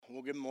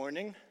Well, good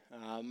morning.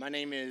 My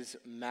name is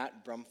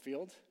Matt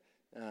Brumfield,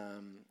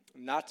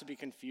 not to be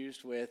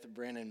confused with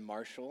Brandon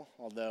Marshall,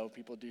 although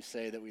people do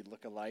say that we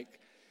look alike.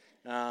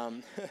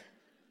 So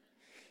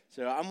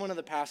I'm one of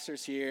the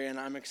pastors here, and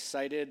I'm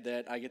excited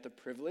that I get the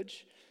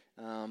privilege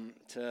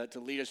to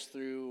lead us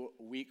through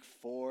week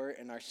 4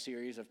 in our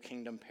series of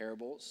Kingdom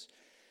Parables.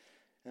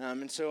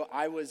 And so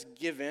I was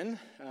given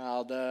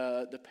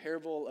the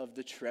parable of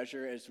the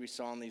treasure, as we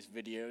saw in these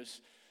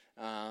videos.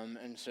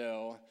 And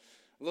so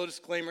a little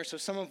disclaimer, so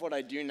some of what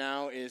I do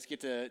now is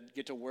get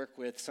to work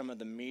with some of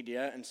the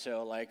media, and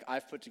so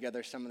I've put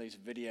together some of these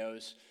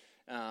videos,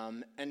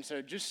 and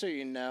so just so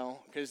you know,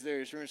 because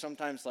there's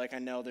sometimes I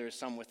know there's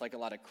some with a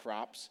lot of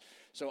crops,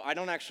 so I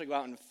don't actually go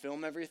out and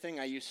film everything.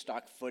 I use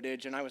stock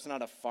footage, and I was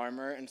not a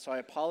farmer, and so I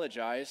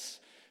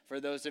apologize for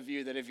those of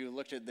you that if you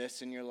looked at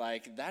this and you're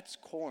like, that's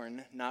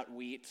corn, not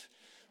wheat.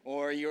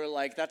 Or you're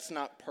like, that's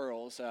not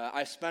pearls.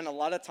 I spent a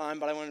lot of time,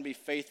 but I want to be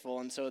faithful,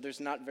 and so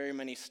there's not very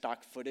many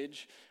stock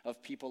footage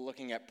of people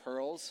looking at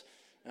pearls.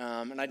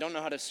 And I don't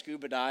know how to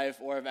scuba dive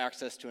or have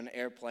access to an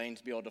airplane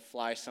to be able to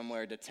fly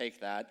somewhere to take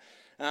that.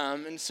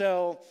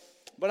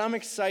 But I'm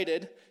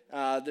excited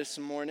this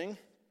morning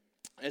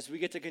as we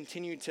get to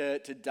continue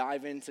to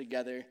dive in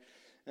together.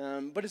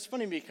 But it's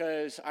funny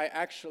because I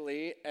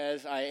actually,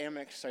 as I am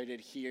excited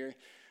here,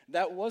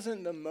 that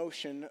wasn't the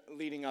motion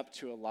leading up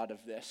to a lot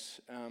of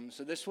this.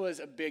 So this was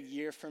a big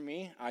year for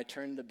me. I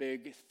turned the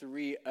big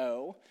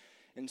 3-0.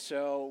 And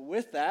so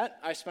with that,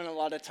 I spent a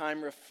lot of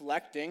time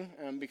reflecting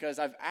because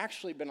I've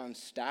actually been on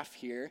staff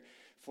here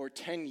for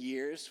 10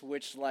 years,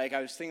 which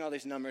I was thinking all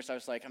these numbers. I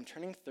was like, I'm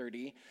turning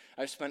 30.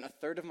 I've spent a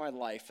third of my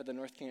life at the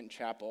North Canton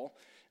Chapel.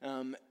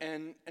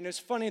 And it's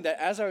funny that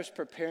as I was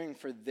preparing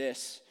for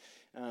this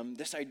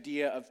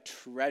idea of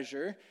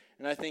treasure,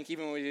 and I think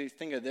even when we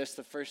think of this,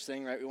 the first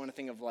thing, right, we want to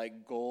think of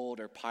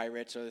gold or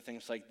pirates or other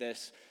things like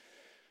this.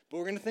 But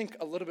we're going to think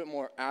a little bit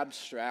more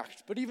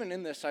abstract. But even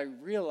in this, I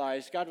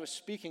realized God was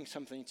speaking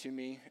something to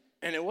me,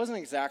 and it wasn't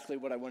exactly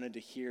what I wanted to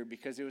hear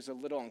because it was a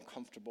little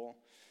uncomfortable.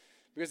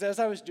 Because as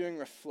I was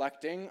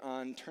reflecting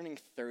on turning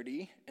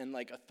 30 and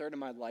a third of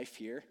my life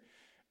here,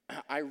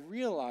 I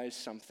realized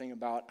something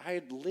about I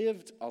had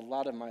lived a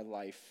lot of my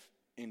life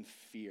in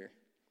fear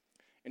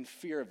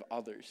of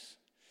others.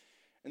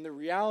 And the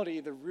reality,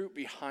 the root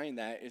behind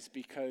that is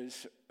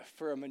because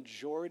for a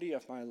majority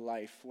of my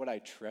life, what I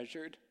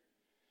treasured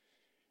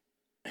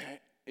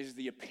is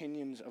the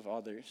opinions of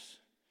others.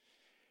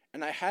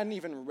 And I hadn't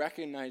even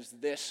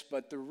recognized this,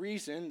 but the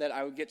reason that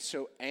I would get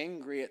so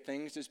angry at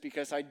things is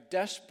because I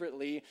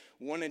desperately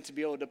wanted to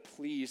be able to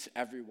please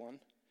everyone.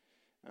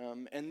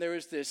 And there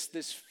was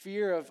this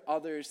fear of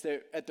others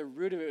that at the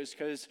root of it was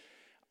because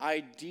I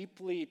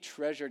deeply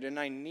treasured and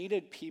I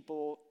needed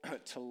people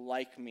to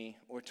like me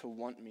or to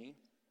want me.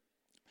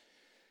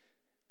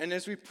 And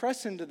as we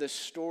press into this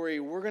story,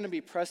 we're going to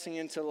be pressing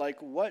into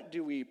what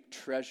do we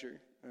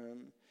treasure?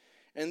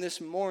 And this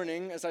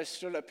morning, as I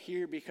stood up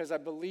here, because I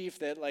believe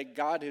that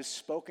God has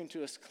spoken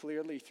to us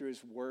clearly through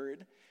his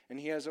word, and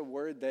he has a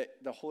word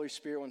that the Holy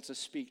Spirit wants to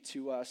speak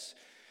to us.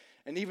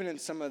 And even in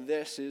some of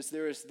this,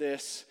 there is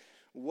this,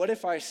 what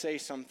if I say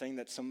something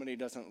that somebody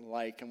doesn't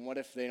like, and what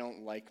if they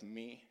don't like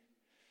me?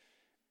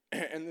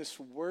 And this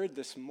word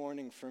this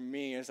morning for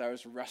me, as I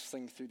was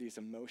wrestling through these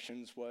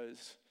emotions,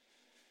 was,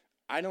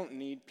 I don't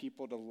need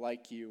people to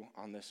like you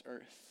on this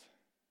earth.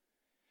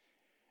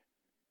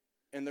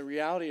 And the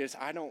reality is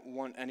I don't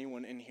want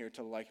anyone in here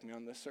to like me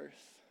on this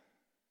earth.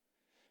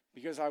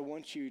 Because I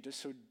want you to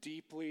so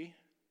deeply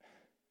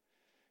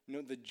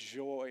know the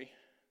joy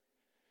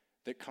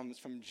that comes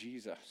from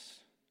Jesus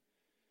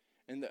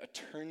and the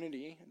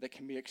eternity that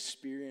can be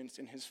experienced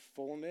in his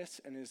fullness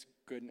and his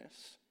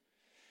goodness.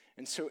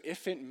 And so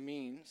if it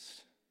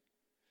means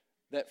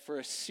that for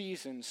a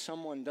season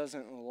someone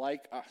doesn't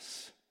like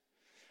us,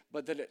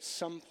 but that at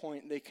some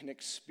point they can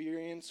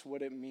experience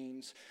what it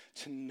means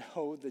to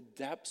know the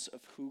depths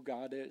of who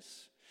God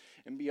is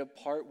and be a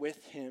part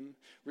with him,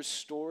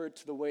 restored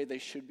to the way they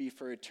should be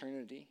for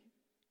eternity,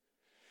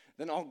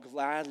 then I'll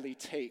gladly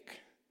take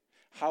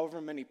however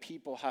many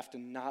people have to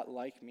not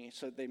like me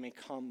so that they may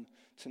come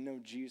to know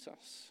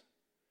Jesus.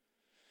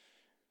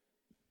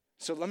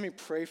 So let me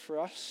pray for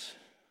us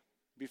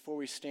before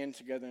we stand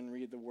together and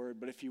read the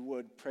word, but if you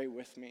would, pray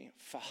with me.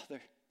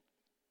 Father,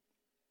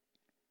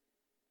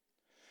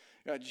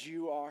 God,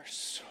 you are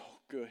so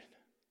good.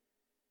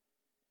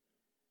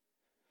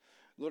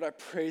 Lord, I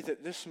pray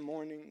that this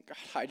morning, God,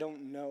 I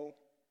don't know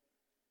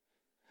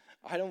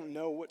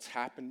what's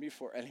happened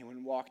before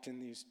anyone walked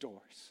in these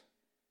doors.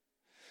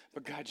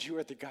 But God, you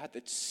are the God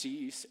that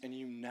sees and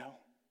you know.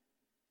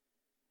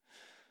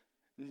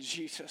 And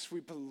Jesus,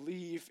 we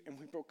believe and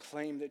we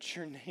proclaim that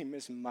your name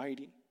is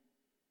mighty.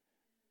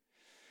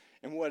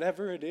 And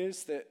whatever it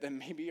is that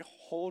may be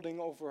holding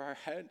over our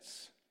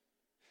heads,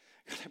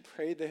 God, I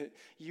pray that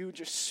you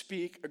just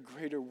speak a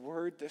greater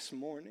word this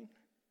morning.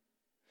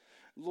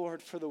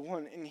 Lord, for the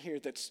one in here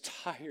that's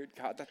tired,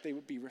 God, that they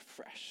would be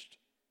refreshed.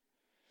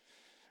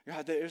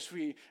 God, that as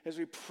we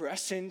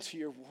press into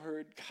your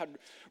word, God,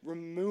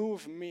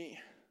 remove me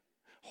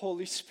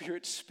Holy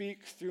Spirit,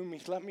 speak through me.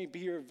 Let me be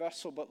your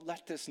vessel, but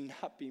let this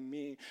not be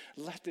me.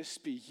 Let this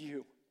be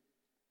you.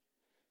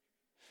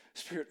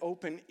 Spirit,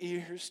 open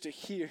ears to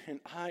hear and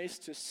eyes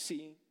to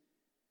see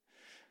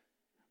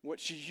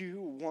what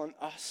you want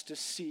us to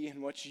see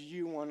and what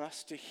you want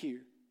us to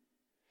hear.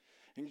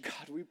 And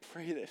God, we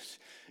pray this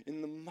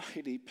in the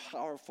mighty,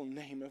 powerful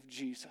name of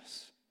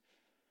Jesus.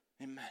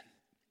 Amen.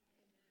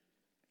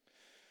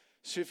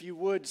 So if you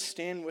would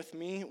stand with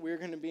me, we're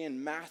going to be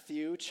in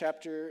Matthew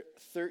chapter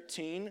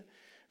 13,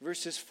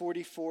 verses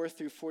 44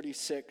 through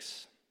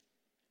 46.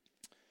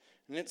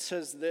 And it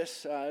says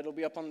this, it'll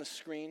be up on the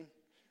screen.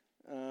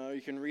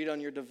 You can read on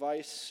your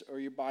device or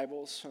your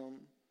Bibles.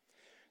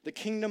 The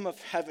kingdom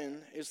of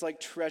heaven is like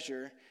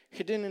treasure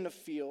hidden in a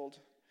field,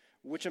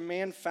 which a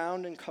man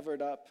found and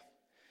covered up.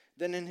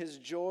 Then in his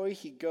joy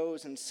he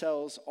goes and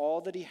sells all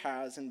that he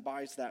has and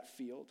buys that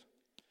field.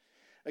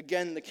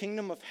 Again, the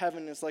kingdom of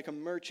heaven is like a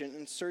merchant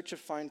in search of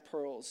fine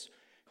pearls,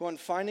 who on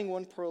finding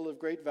one pearl of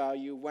great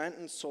value went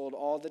and sold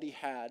all that he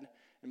had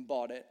and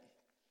bought it.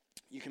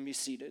 You can be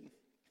seated.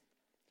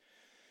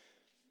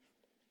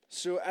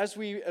 So as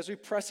we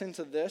press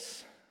into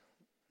this,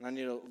 and I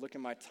need to look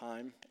at my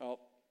time. Oh,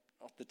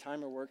 the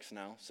timer works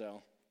now,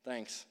 so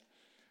thanks.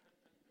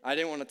 I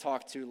didn't want to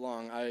talk too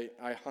long. I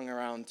hung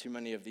around too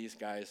many of these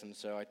guys, and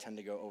so I tend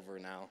to go over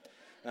now.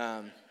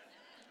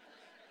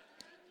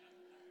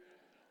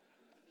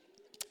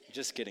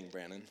 Just kidding,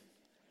 Brandon.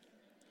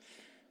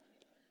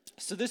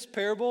 So this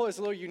parable is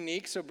a little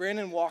unique. So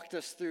Brandon walked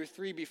us through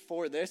 3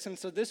 before this, and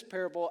so this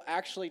parable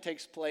actually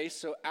takes place.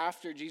 So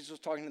after Jesus was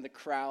talking to the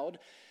crowd,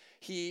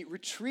 he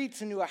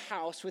retreats into a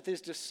house with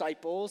his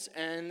disciples,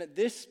 and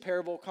this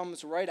parable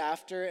comes right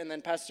after, and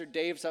then Pastor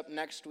Dave's up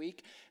next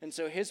week, and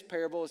so his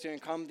parable is going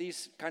to come.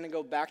 These kind of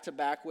go back to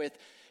back with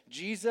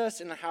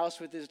Jesus in the house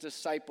with his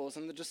disciples,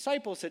 and the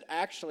disciples had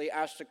actually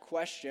asked a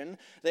question.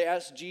 They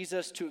asked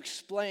Jesus to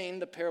explain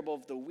the parable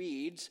of the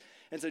weeds,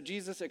 and so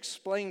Jesus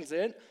explains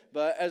it,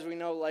 but as we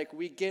know, like,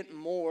 we get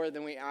more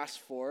than we ask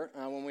for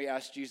when we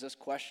ask Jesus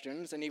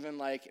questions, and even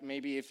like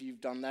maybe if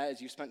you've done that,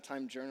 as you spent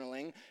time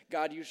journaling,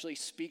 God usually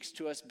speaks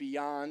to us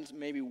beyond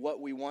maybe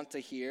what we want to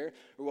hear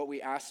or what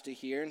we ask to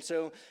hear, and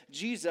so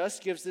Jesus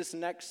gives this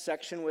next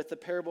section with the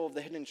parable of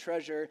the hidden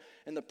treasure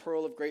and the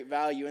pearl of great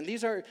value, and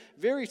these are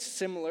very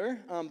similar,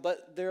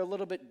 but they're a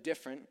little bit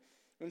different.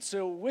 And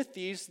so with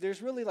these,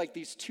 there's really like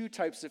these 2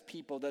 types of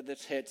people that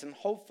this hits. And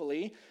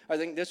hopefully, I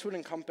think this would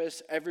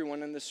encompass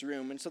everyone in this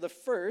room. And so the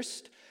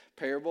first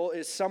parable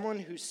is someone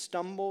who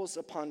stumbles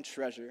upon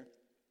treasure.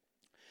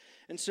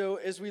 And so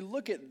as we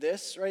look at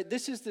this, right,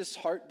 this is this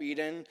heartbeat.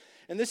 And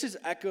this is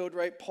echoed,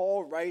 right?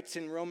 Paul writes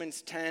in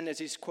Romans 10 as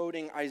he's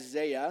quoting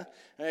Isaiah,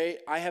 right?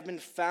 I have been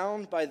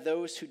found by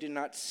those who did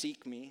not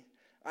seek me.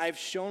 I have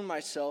shown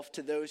myself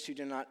to those who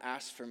did not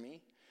ask for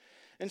me.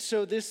 And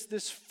so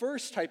this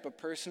first type of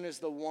person is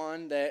the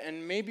one that,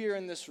 and maybe you're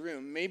in this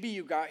room, maybe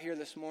you got here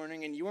this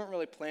morning and you weren't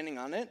really planning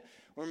on it,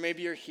 or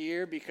maybe you're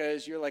here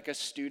because you're like a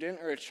student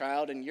or a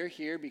child and you're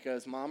here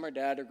because mom or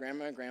dad or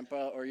grandma or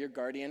grandpa or your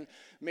guardian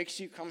makes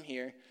you come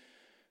here.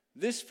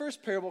 This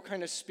first parable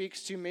kind of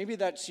speaks to, maybe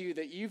that's you,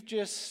 that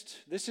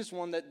this is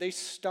one that they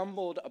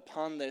stumbled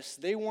upon this.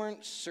 They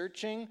weren't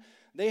searching.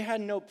 They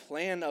had no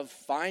plan of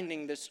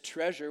finding this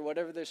treasure,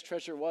 whatever this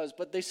treasure was,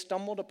 but they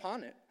stumbled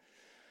upon it.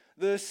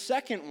 The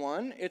second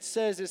one, it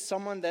says, is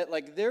someone that,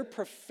 like, their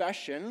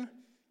profession,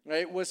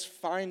 right, was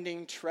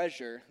finding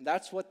treasure.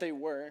 That's what they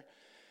were.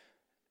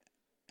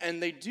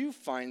 And they do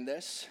find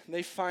this.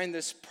 They find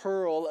this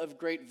pearl of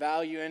great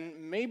value,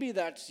 and maybe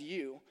that's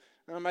you.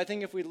 I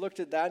think if we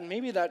looked at that,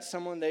 maybe that's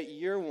someone that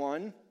you're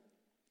one.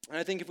 And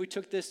I think if we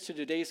took this to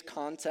today's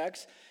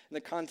context, in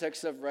the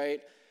context of,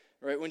 right,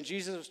 when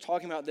Jesus was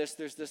talking about this,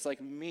 there's this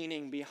like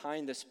meaning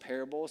behind this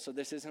parable. So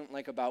this isn't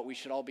like about we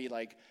should all be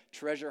like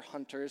treasure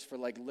hunters for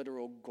like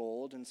literal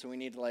gold, and so we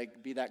need to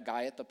like be that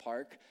guy at the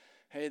park.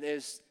 Hey,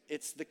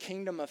 it's the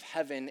kingdom of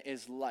heaven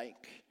is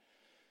like.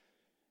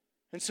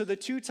 And so the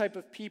 2 type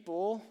of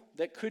people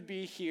that could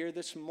be here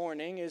this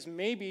morning is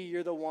maybe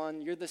you're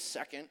the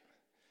second.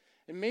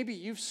 And maybe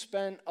you've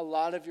spent a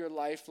lot of your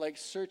life like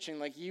searching,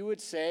 like you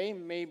would say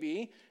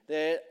maybe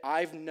that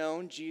I've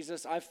known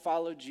Jesus, I've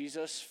followed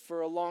Jesus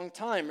for a long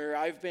time, or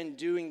I've been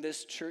doing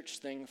this church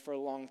thing for a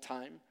long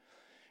time.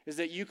 Is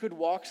that you could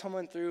walk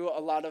someone through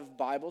a lot of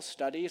Bible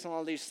studies and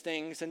all these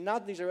things, and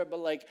not these are, but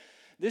like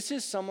this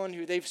is someone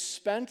who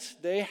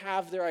they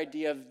have their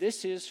idea of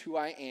this is who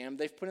I am.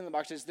 They've put in the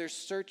boxes, they're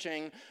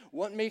searching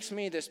what makes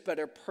me this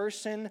better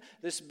person,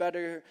 this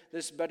better,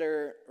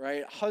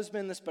 right,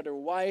 husband, this better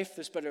wife,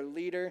 this better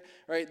leader,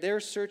 right? They're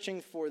searching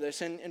for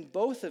this. And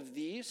both of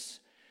these,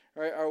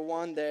 right, are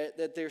one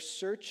that they're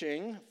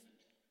searching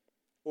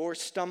or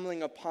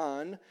stumbling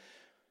upon.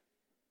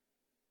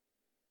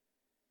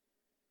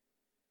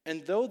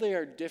 And though they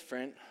are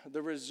different,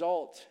 the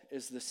result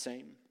is the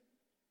same.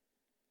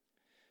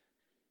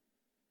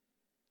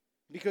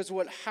 Because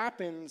what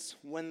happens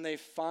when they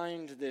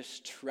find this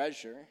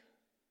treasure,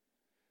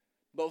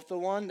 both the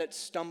one that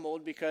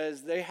stumbled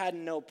because they had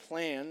no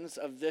plans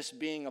of this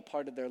being a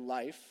part of their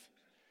life,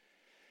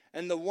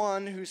 And the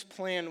one whose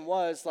plan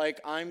was like,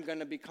 I'm going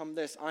to become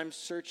this. I'm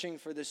searching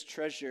for this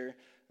treasure.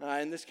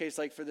 In this case,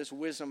 like for this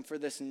wisdom, for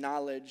this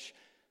knowledge.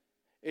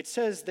 It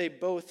says they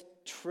both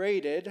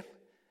traded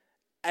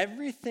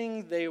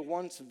everything they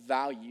once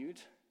valued,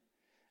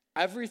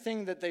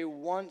 everything that they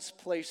once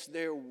placed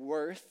their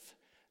worth,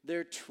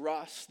 their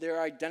trust,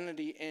 their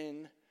identity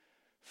in,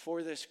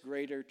 for this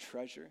greater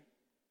treasure.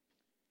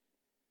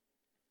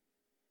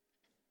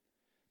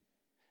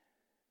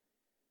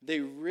 They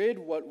rid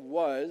what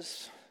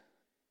was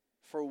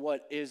for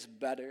what is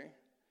better,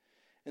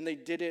 and they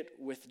did it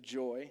with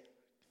joy.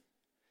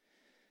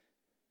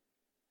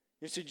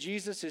 And so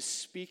Jesus is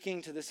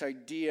speaking to this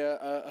idea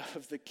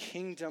of the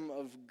kingdom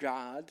of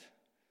God,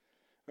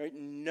 right?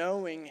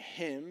 Knowing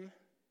him,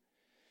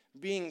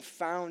 being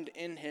found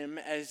in him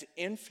as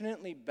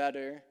infinitely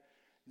better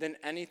than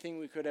anything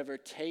we could ever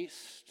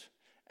taste,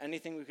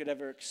 anything we could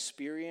ever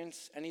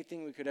experience,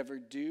 anything we could ever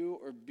do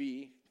or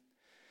be.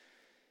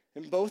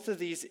 And both of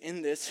these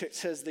in this, it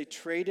says they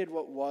traded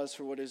what was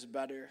for what is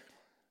better.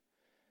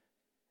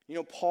 You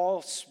know,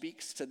 Paul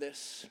speaks to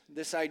this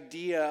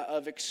idea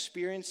of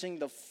experiencing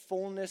the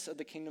fullness of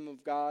the kingdom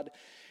of God.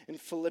 In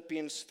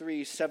Philippians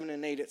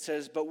 3:7-8, it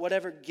says, "But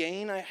whatever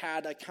gain I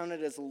had, I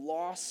counted as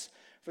loss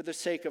for the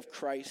sake of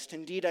Christ.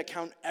 Indeed, I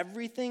count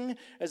everything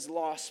as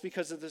loss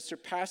because of the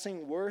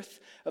surpassing worth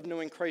of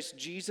knowing Christ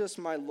Jesus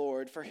my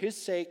Lord. For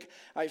his sake,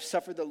 I have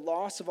suffered the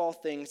loss of all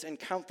things and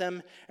count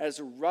them as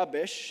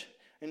rubbish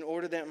in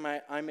order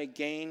that I may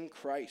gain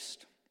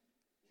Christ."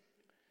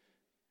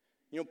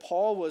 You know,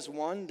 Paul was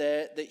one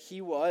that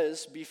he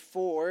was,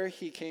 before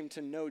he came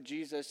to know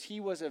Jesus, he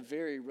was a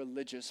very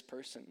religious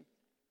person.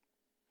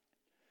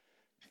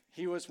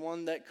 He was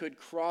one that could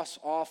cross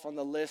off on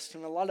the list,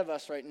 and a lot of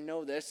us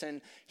know this,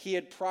 and he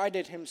had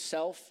prided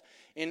himself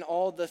in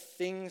all the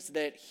things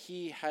that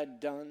he had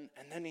done,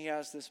 and then he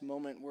has this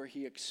moment where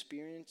he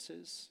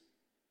experiences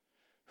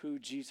who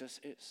Jesus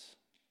is.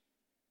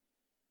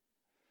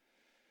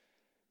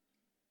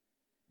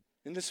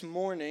 And this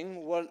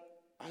morning, what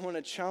I want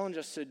to challenge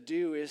us to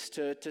do is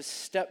to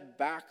step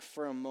back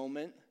for a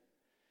moment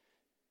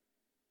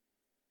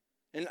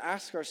and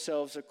ask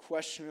ourselves a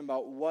question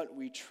about what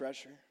we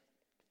treasure.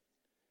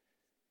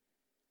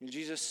 And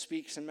Jesus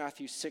speaks in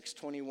Matthew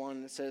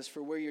 6:21, it says,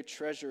 "For where your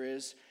treasure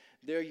is,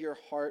 there your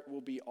heart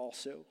will be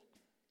also."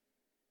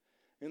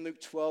 In Luke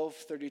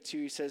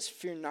 12:32, he says,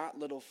 "Fear not,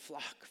 little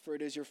flock, for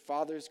it is your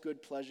Father's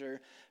good pleasure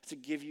to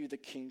give you the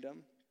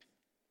kingdom."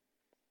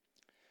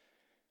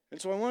 And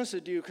so I want us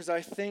to do, because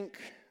I think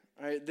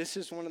this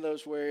is one of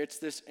those where it's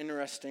this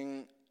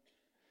interesting,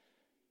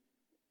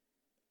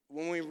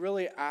 when we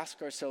really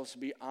ask ourselves to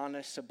be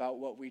honest about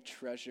what we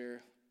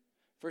treasure.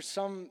 For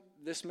some,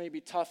 this may be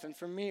tough, and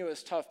for me it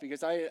was tough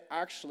because I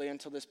actually,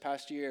 until this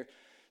past year,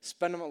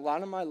 spent a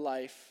lot of my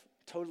life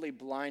totally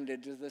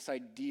blinded to this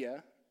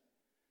idea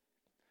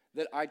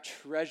that I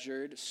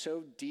treasured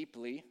so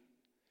deeply.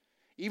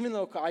 Even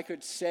though I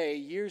could say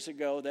years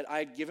ago that I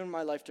had given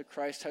my life to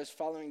Christ, I was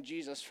following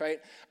Jesus,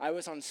 right? I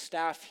was on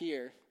staff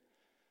here.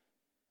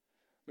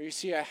 But you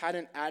see, I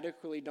hadn't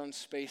adequately done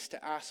space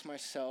to ask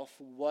myself,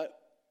 what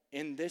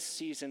in this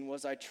season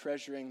was I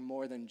treasuring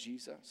more than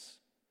Jesus?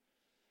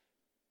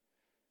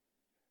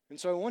 And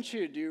so I want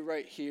you to do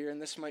right here,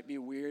 and this might be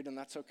weird, and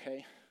that's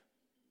okay,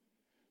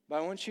 but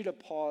I want you to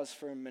pause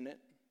for a minute.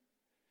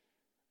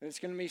 And it's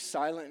going to be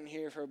silent in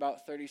here for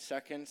about 30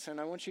 seconds, and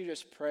I want you to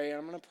just pray, and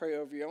I'm going to pray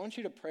over you. I want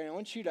you to pray, and I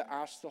want you to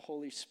ask the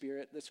Holy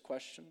Spirit this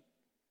question.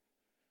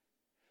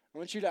 I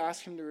want you to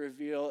ask him to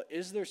reveal,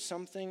 is there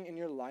something in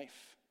your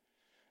life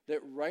that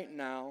right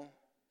now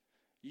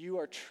you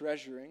are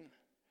treasuring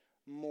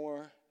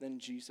more than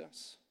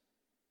Jesus?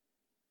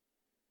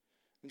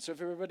 And so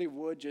if everybody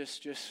would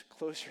just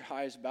close your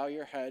eyes, bow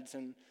your heads,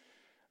 and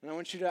I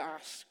want you to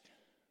ask,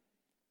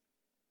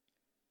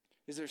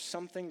 is there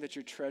something that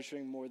you're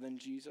treasuring more than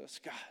Jesus?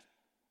 God,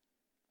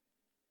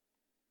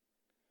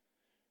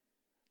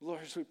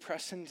 Lord, as we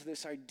press into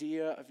this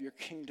idea of your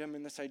kingdom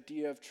and this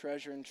idea of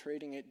treasure and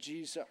trading it,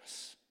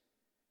 Jesus,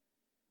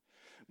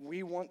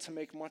 we want to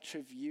make much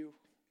of you.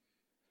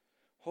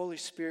 Holy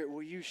Spirit,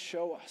 will you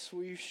show us?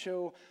 Will you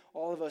show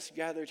all of us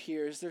gathered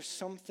here? Is there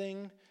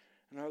something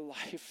in our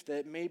life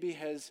that maybe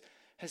has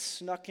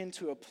snuck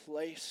into a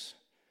place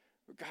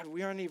where, God,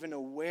 we aren't even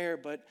aware,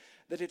 but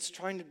that it's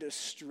trying to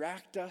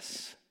distract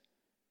us,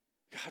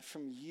 God,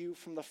 from you,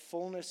 from the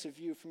fullness of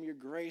you, from your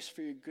grace,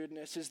 for your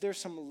goodness? Is there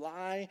some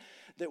lie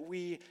that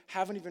we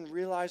haven't even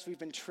realized we've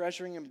been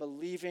treasuring and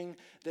believing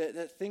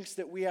that thinks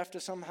that we have to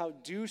somehow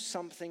do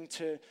something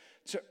to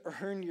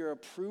earn your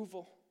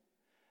approval?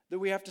 That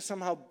we have to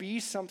somehow be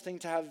something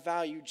to have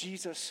value?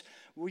 Jesus,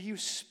 will you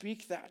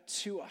speak that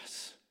to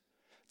us,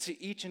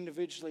 to each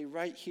individually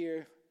right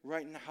here,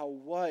 right now?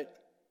 What?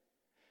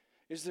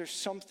 Is there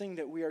something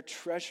that we are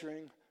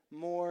treasuring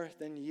more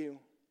than you?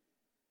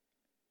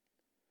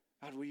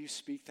 God, will you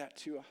speak that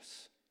to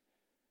us?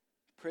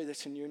 Pray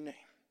this in your name.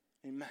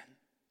 Amen.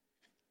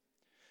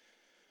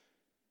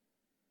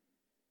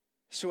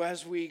 So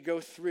as we go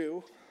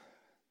through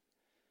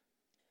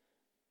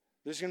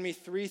There's going to be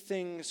three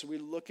things we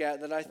look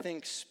at that I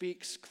think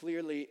speaks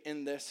clearly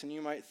in this, and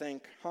you might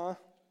think, huh?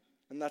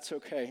 And that's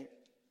okay.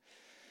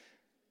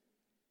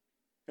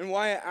 And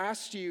why I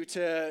asked you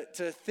to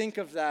think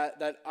of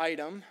that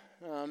item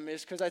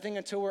is because I think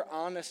until we're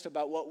honest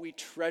about what we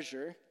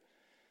treasure,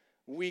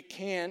 we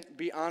can't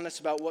be honest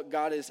about what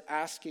God is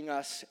asking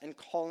us and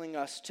calling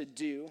us to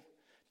do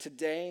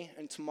today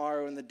and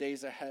tomorrow and the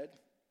days ahead.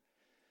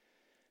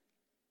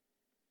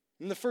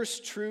 And the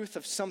first truth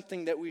of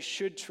something that we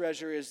should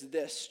treasure is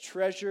this: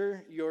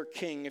 treasure your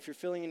king. If you're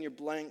filling in your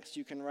blanks,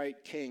 you can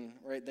write king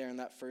right there in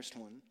that first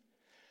one.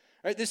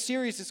 All right, this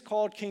series is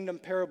called Kingdom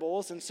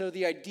Parables, and so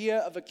the idea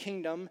of a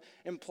kingdom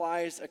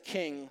implies a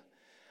king.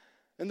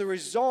 And the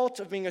result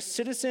of being a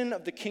citizen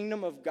of the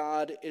kingdom of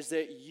God is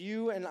that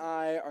you and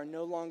I are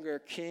no longer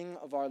king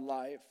of our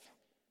life.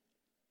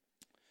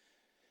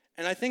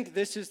 And I think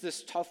this is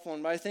this tough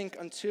one, but I think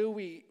until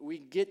we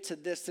get to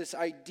this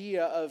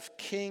idea of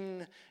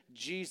King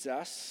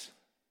Jesus,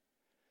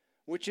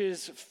 which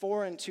is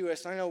foreign to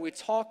us. I know we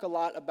talk a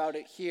lot about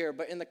it here,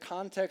 but in the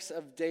context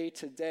of day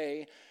to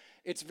day,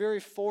 it's very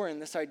foreign,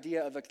 this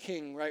idea of a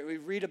king, right? We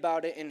read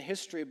about it in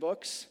history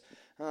books,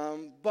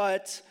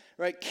 but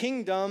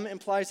kingdom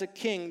implies a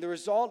king. The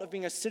result of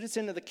being a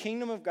citizen of the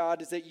kingdom of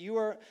God is that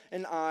you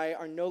and I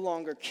are no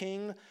longer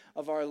king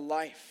of our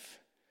life.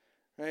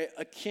 Right?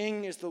 A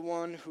king is the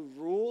one who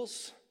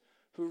rules,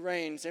 who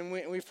reigns. And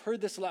we've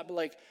heard this a lot,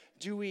 but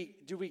do we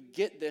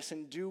get this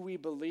and do we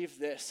believe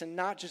this? And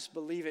not just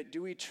believe it,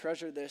 do we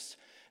treasure this?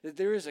 That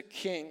there is a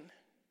king.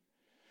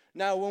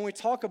 Now, when we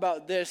talk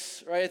about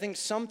this, right, I think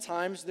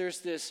sometimes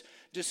there's this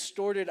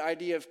distorted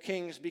idea of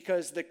kings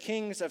because the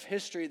kings of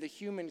history, the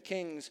human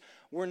kings,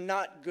 were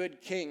not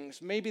good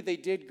kings. Maybe they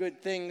did good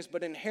things,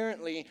 but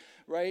inherently,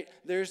 right,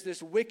 there's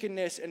this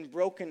wickedness and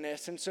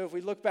brokenness. And so if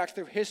we look back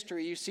through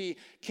history, you see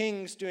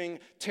kings doing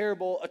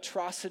terrible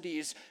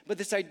atrocities. But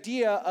this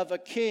idea of a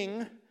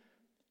king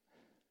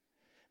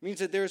means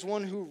that there's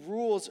one who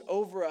rules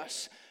over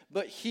us,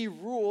 but he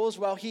rules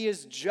while he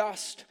is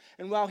just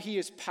and while he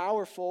is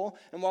powerful,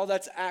 and while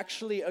that's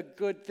actually a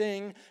good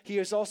thing, he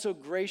is also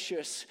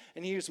gracious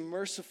and he is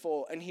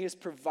merciful and he is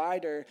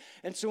provider.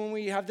 And so when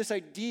we have this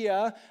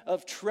idea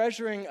of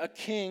treasuring a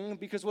king,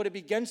 because what it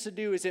begins to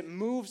do is it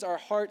moves our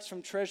hearts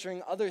from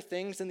treasuring other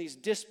things and these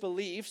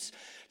disbeliefs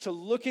to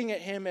looking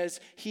at him as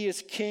he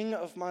is king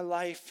of my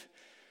life.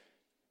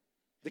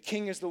 The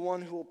king is the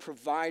one who will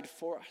provide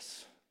for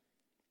us.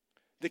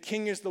 The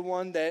king is the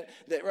one that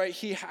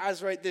he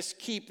has, this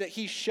keep, that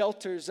he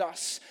shelters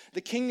us.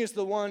 The king is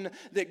the one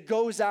that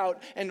goes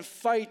out and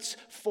fights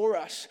for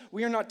us.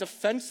 We are not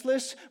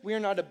defenseless. We are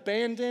not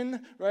abandoned,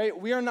 right?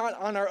 We are not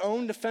on our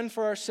own to fend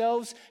for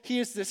ourselves.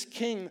 He is this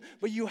king,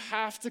 but you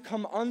have to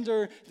come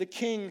under the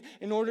king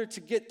in order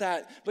to get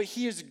that. But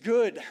he is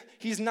good.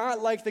 He's not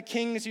like the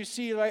kings you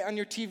see, on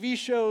your TV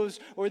shows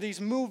or these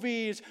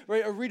movies,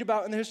 or read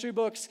about in the history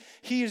books.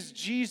 He is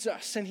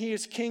Jesus, and he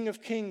is King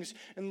of kings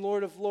and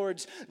Lord of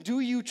lords. Do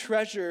you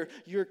treasure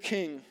your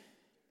king?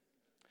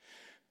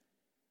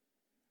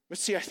 But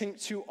see, I think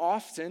too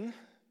often,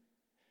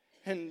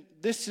 and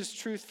this is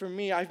truth for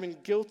me, I've been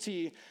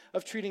guilty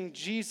of treating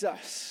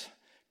Jesus,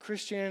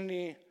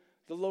 Christianity,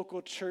 the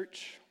local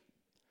church,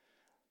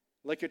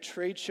 like a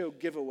trade show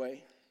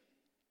giveaway.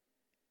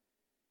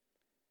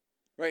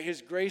 Right?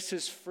 His grace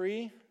is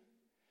free,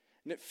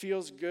 and it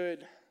feels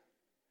good,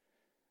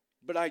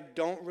 but I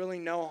don't really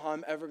know how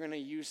I'm ever going to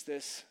use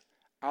this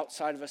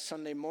outside of a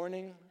Sunday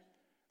morning,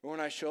 or when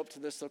I show up to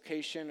this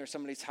location or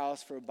somebody's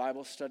house for a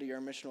Bible study or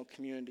a missional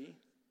community.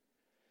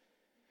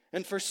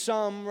 And for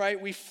some,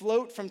 we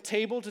float from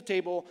table to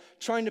table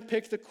trying to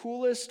pick the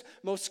coolest,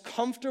 most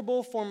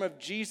comfortable form of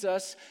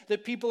Jesus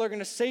that people are going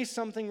to say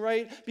something,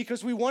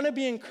 because we want to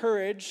be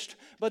encouraged,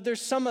 but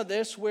there's some of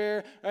this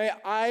where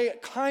I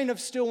kind of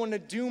still want to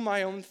do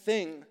my own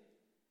thing.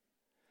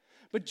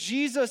 But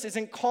Jesus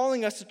isn't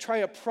calling us to try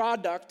a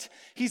product.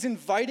 He's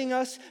inviting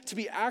us to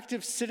be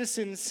active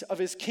citizens of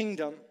his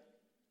kingdom.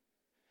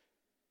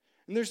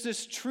 And there's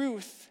this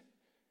truth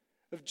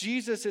of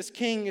Jesus as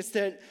king, is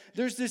that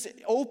there's this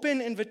open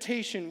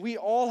invitation. We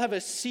all have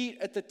a seat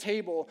at the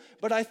table,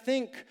 but I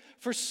think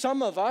for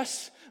some of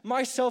us,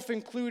 myself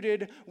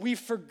included, we've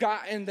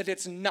forgotten that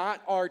it's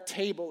not our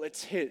table,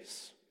 it's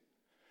his.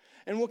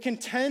 And what can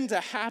tend to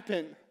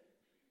happen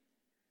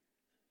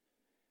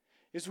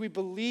is we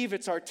believe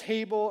it's our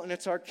table and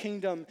it's our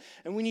kingdom,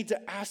 and we need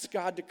to ask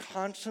God to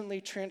constantly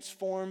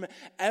transform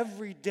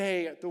every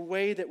day the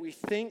way that we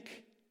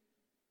think.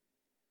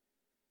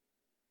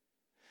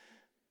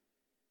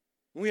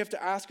 We have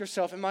to ask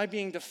ourselves, am I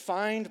being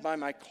defined by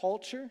my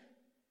culture?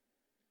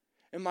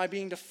 Am I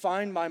being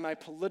defined by my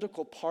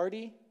political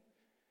party?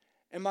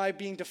 Am I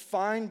being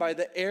defined by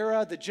the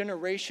era, the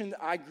generation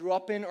that I grew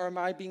up in, or am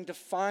I being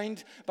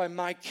defined by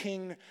my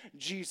King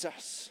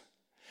Jesus?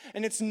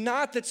 And it's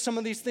not that some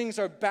of these things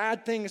are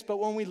bad things, but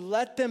when we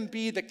let them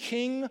be the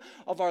king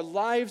of our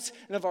lives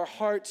and of our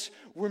hearts,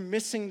 we're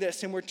missing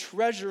this, and we're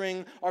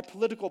treasuring our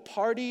political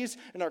parties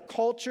and our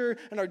culture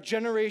and our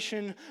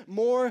generation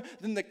more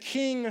than the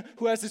king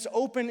who has this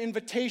open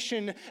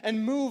invitation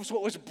and moves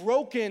what was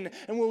broken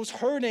and what was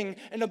hurting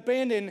and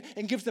abandoned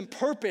and gives them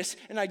purpose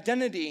and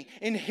identity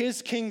in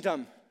his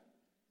kingdom.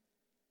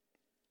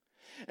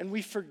 And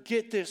we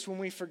forget this when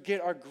we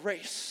forget our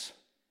grace.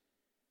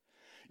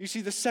 You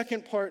see, the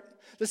second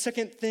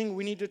thing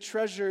we need to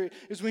treasure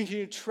is we need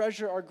to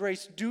treasure our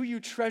grace. Do you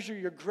treasure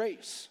your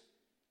grace?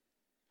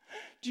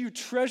 Do you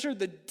treasure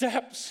the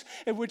depths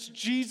at which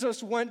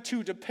Jesus went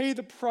to pay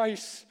the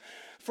price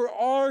for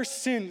our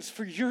sins,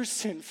 for your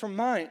sin, for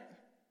mine?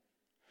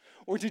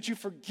 Or did you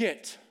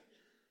forget?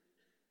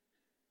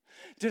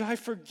 Did I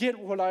forget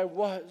what I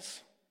was?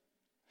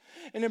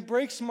 And it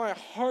breaks my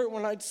heart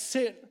when I'd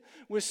sit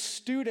with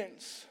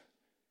students.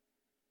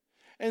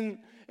 And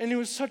it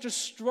was such a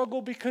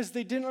struggle because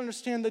they didn't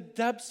understand the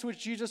depths to which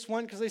Jesus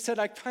went, because they said,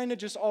 I kind of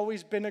just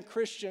always been a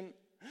Christian.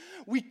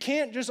 We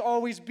can't just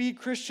always be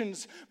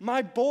Christians.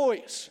 My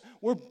boys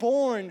were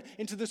born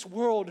into this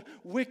world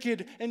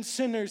wicked and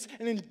sinners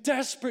and in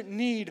desperate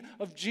need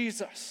of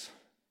Jesus.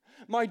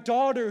 My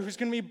daughter, who's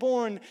going to be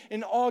born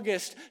in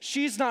August,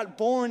 she's not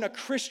born a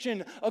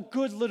Christian, a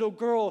good little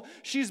girl.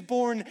 She's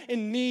born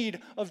in need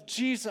of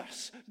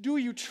Jesus. Do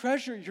you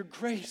treasure your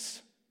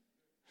grace?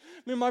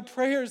 My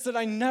prayer is that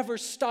I never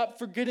stop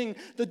forgetting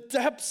the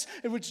depths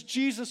in which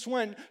Jesus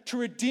went to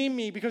redeem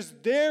me, because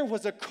there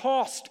was a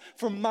cost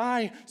for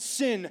my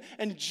sin,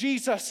 and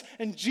Jesus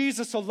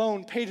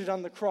alone paid it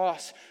on the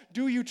cross.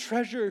 Do you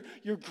treasure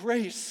your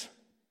grace?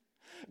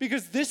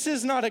 Because this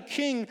is not a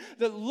king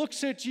that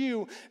looks at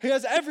you. He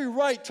has every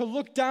right to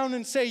look down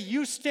and say,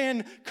 you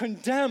stand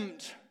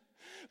condemned.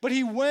 But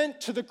he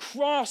went to the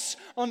cross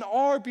on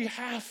our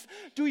behalf.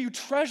 Do you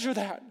treasure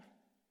that?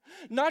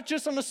 Not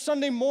just on a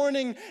Sunday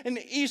morning and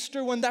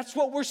Easter when that's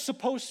what we're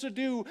supposed to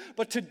do,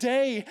 but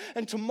today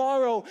and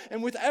tomorrow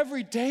and with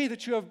every day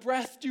that you have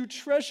breath, do you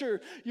treasure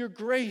your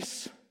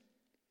grace?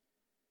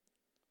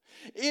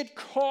 It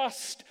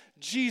cost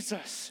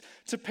Jesus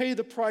to pay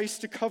the price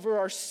to cover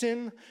our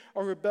sin,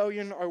 our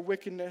rebellion, our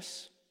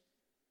wickedness.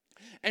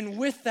 And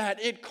with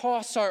that, it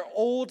costs our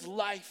old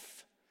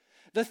life,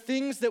 the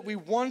things that we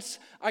once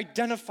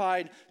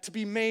identified, to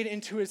be made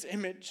into his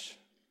image.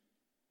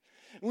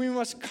 We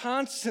must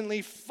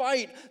constantly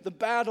fight the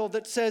battle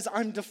that says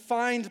I'm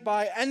defined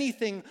by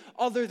anything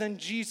other than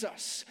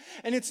Jesus.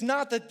 And it's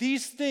not that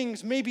these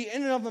things maybe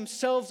in and of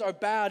themselves are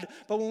bad,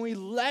 but when we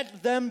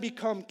let them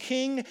become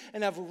king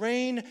and have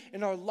reign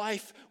in our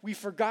life, we've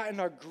forgotten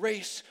our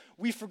grace.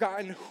 We've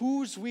forgotten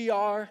whose we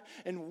are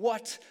and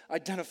what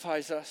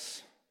identifies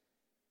us.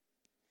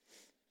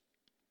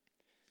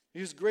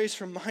 Because grace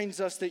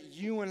reminds us that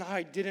you and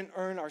I didn't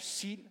earn our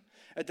seat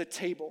at the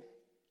table.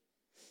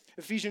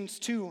 Ephesians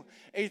 2,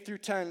 8 through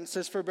 10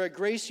 says, for by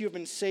grace you have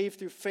been saved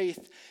through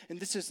faith, and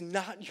this is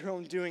not your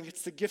own doing.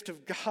 It's the gift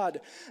of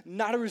God,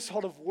 not a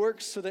result of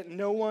works, so that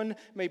no one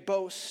may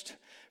boast.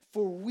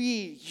 For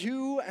we,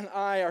 you and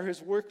I, are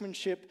his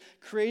workmanship,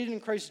 created in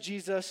Christ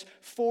Jesus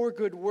for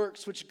good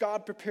works, which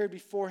God prepared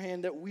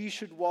beforehand that we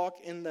should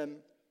walk in them.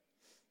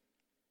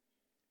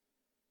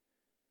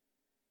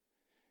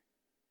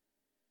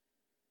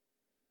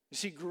 You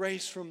see,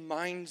 grace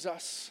reminds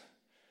us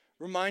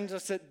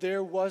that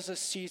there was a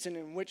season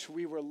in which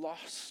we were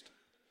lost.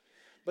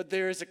 But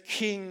there is a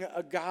king,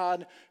 a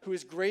God who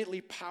is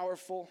greatly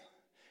powerful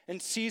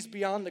and sees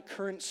beyond the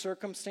current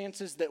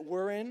circumstances that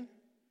we're in,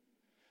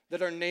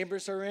 that our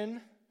neighbors are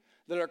in,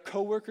 that our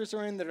coworkers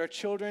are in, that our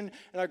children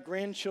and our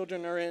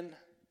grandchildren are in.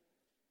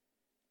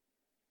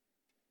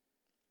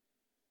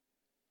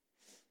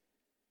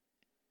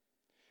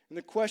 And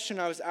the question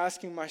I was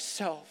asking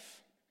myself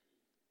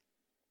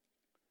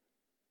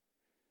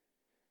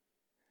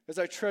as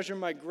I treasure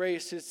my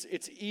grace,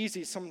 it's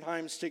easy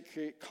sometimes to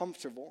get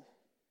comfortable.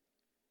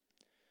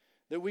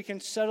 That we can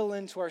settle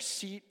into our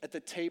seat at the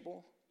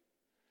table.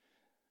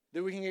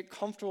 That we can get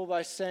comfortable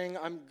by saying,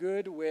 I'm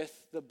good with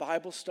the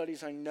Bible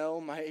studies I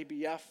know, my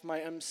ABF, my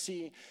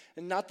MC.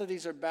 And not that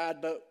these are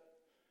bad, but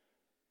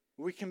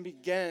we can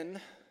begin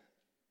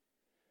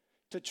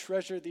to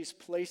treasure these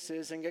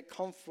places and get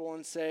comfortable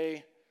and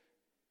say,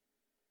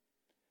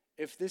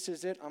 if this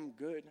is it, I'm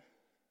good.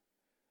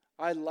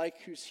 I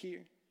like who's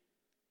here.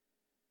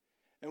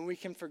 And we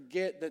can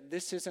forget that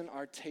this isn't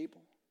our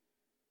table.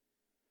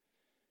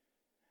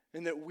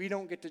 And that we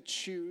don't get to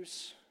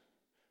choose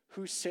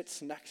who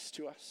sits next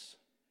to us.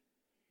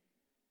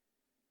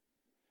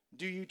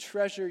 Do you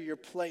treasure your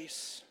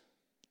place?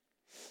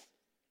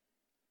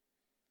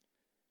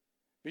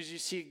 Because you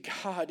see,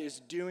 God is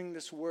doing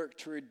this work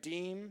to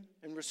redeem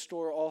and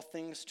restore all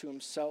things to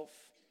himself.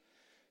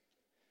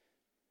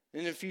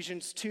 In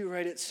Ephesians 2,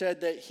 right, it said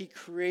that he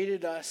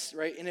created us,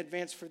 right, in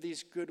advance for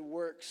these good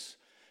works.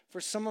 For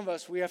some of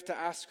us, we have to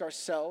ask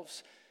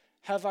ourselves,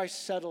 have I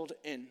settled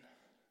in?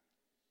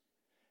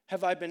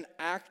 Have I been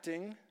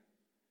acting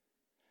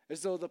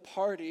as though the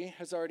party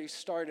has already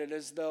started,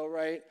 as though,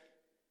 right,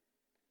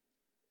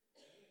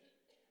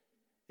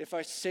 if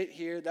I sit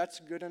here, that's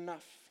good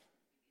enough?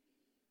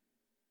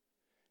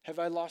 Have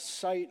I lost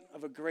sight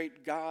of a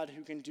great God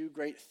who can do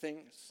great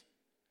things?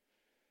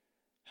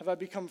 Have I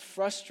become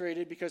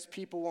frustrated because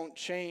people won't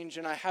change,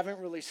 and I haven't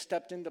really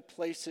stepped into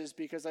places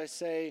because I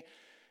say,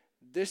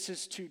 this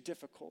is too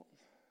difficult.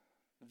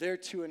 They're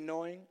too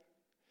annoying.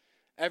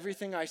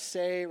 Everything I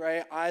say,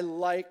 right, I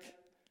like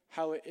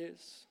how it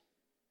is.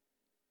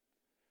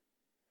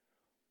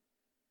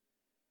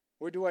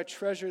 Or do I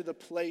treasure the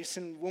place?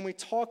 And when we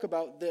talk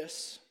about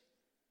this,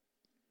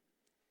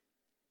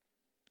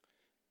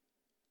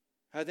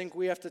 I think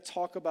we have to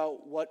talk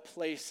about what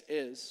place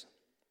is.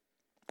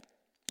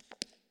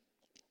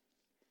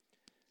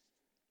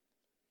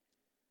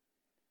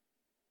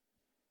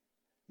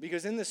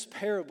 Because in this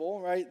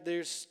parable, right,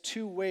 there's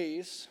two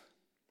ways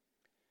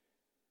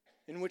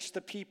in which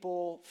the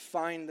people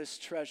find this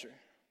treasure.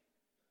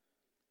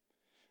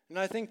 And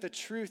I think the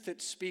truth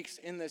that speaks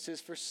in this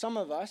is for some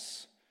of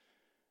us,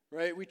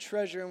 right, we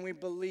treasure and we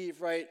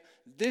believe, right,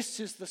 this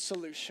is the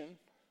solution.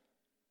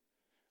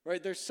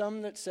 Right, there's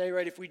some that say,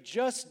 right, if we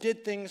just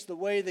did things the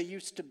way they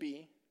used to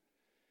be.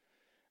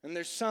 And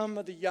there's some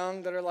of the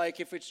young that are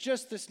like, if it's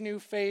just this new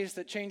phase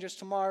that changes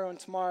tomorrow and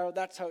tomorrow,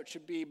 that's how it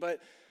should be.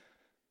 But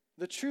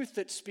the truth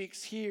that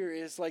speaks here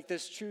is like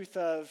this truth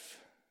of,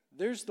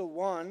 there's the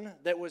one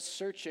that was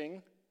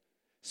searching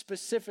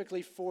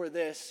specifically for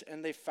this,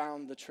 and they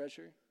found the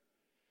treasure.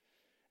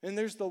 And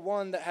there's the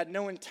one that had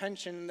no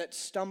intention that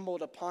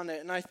stumbled upon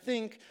it. And I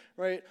think,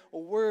 right, a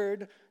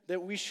word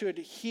that we should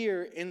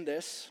hear in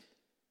this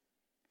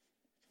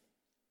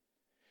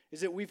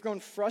is that we've grown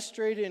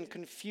frustrated and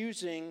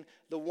confusing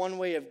the one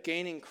way of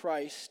gaining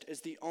Christ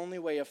as the only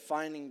way of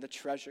finding the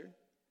treasure.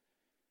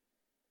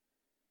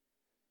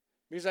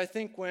 Because I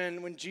think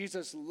when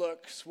Jesus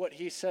looks, what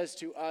he says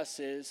to us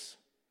is,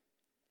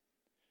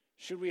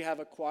 should we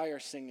have a choir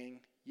singing?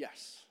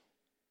 Yes.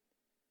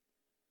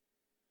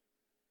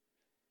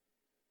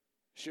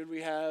 Should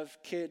we have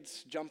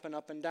kids jumping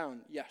up and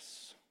down?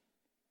 Yes.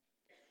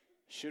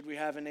 Should we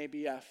have an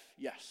ABF?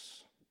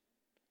 Yes.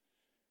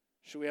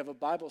 Should we have a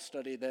Bible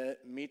study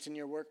that meets in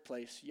your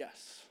workplace?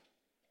 Yes.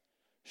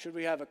 Should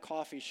we have a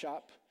coffee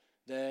shop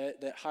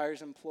that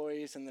hires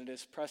employees and that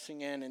is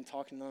pressing in and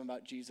talking to them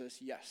about Jesus?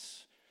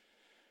 Yes.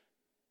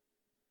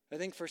 I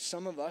think for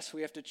some of us,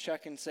 we have to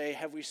check and say,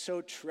 have we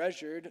so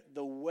treasured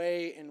the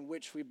way in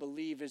which we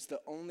believe is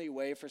the only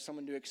way for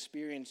someone to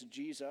experience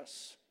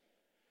Jesus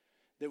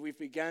that we've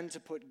begun to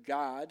put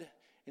God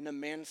in a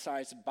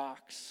man-sized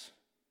box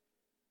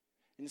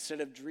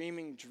instead of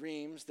dreaming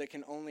dreams that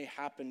can only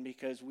happen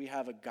because we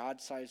have a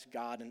God-sized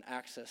God and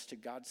access to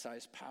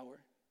God-sized power?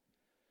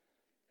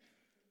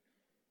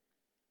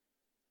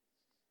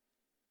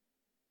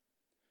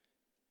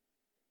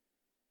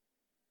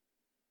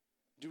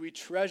 Do we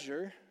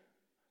treasure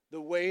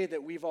the way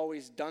that we've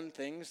always done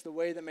things, the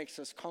way that makes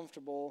us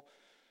comfortable,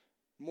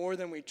 more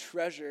than we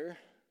treasure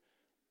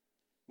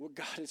what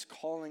God is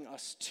calling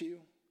us to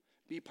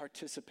be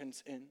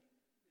participants in?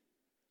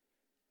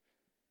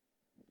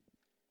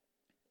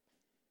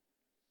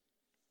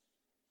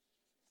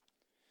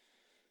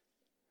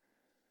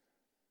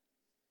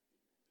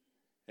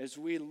 As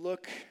we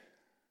look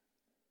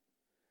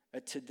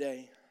at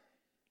today,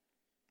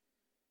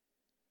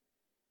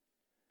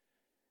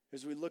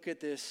 as we look at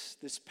this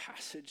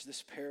passage,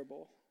 this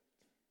parable,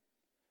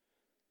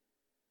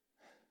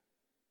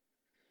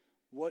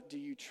 what do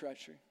you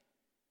treasure?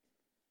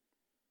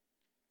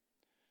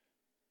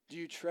 Do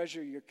you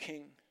treasure your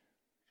King?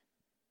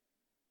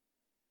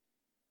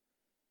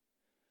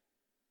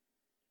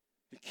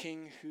 The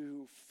King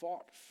who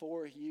fought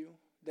for you,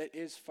 that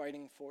is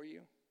fighting for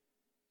you?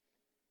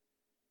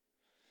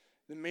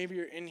 Then maybe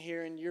you're in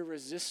here and you're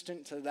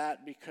resistant to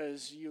that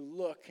because you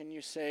look and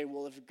you say,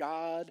 well, if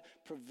God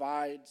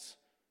provides,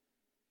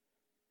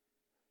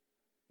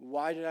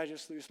 why did I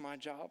just lose my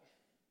job?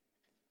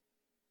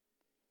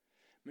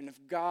 I mean, if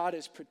God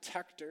is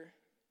protector,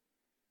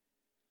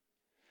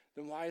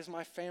 then why is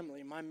my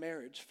family, my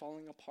marriage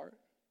falling apart?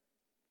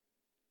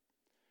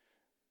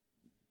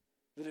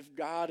 That if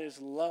God is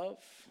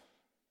love,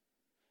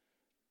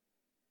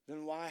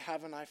 then why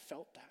haven't I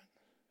felt that?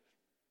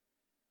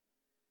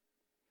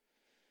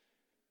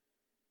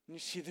 And you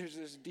see, there's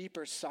this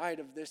deeper side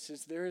of this,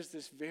 is there is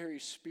this very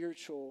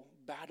spiritual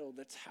battle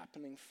that's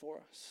happening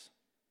for us,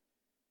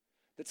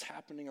 that's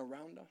happening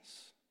around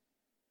us.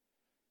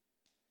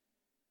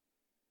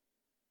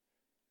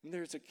 And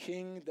there's a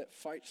King that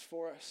fights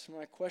for us.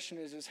 My question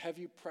is have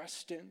you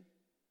pressed in?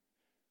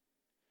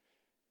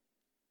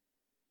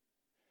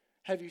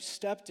 Have you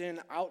stepped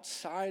in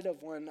outside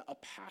of when a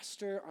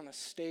pastor on a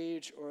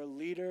stage or a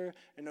leader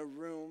in a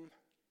room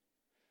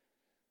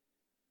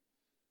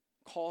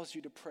calls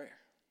you to prayer,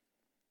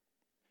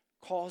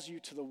 calls you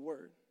to the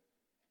Word?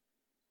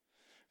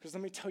 Because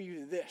let me tell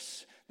you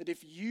this, that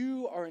if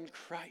you are in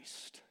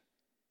Christ,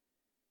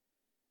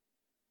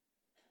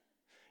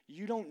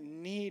 you don't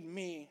need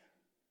me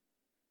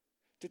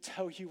to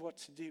tell you what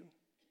to do.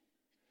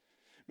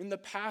 I mean, the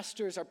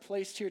pastors are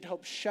placed here to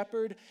help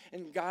shepherd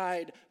and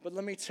guide, but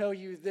let me tell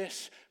you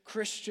this,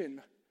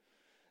 Christian,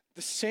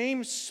 The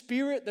same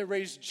Spirit that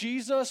raised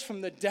Jesus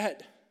from the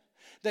dead,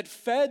 that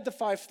fed the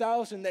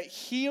 5,000, that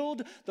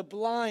healed the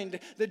blind,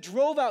 that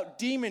drove out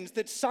demons,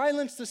 that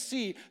silenced the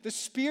sea, the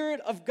Spirit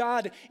of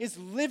God is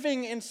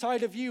living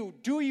inside of you.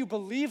 Do you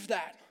believe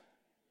that?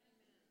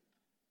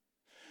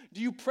 Do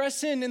you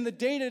press in the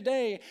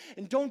day-to-day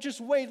and don't just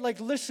wait,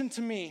 like, listen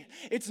to me.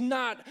 It's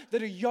not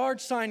that a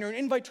yard sign or an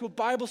invite to a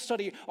Bible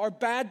study are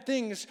bad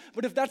things,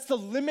 but if that's the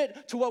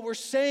limit to what we're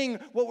saying,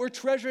 what we're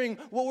treasuring,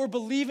 what we're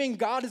believing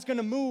God is going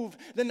to move,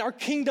 then our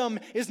kingdom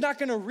is not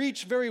going to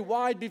reach very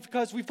wide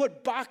because we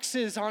put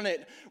boxes on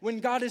it. When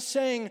God is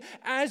saying,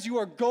 as you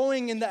are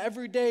going in the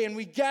everyday, and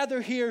we gather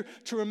here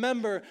to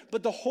remember,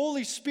 but the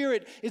Holy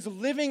Spirit is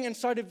living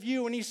inside of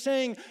you, and he's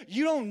saying,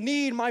 you don't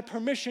need my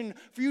permission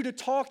for you to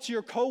talk to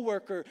your coworker.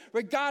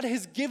 Right? God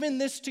has given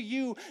this to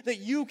you that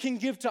you can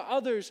give to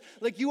others.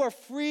 Like, you are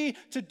free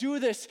to do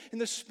this in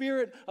the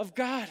Spirit of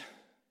God.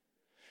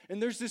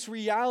 And there's this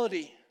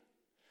reality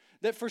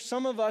that for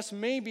some of us,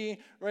 maybe,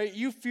 right,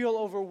 you feel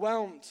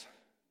overwhelmed.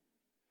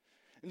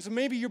 And so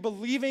maybe you're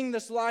believing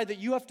this lie that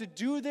you have to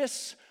do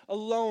this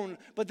alone,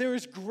 but there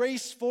is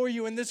grace for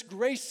you, and this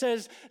grace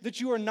says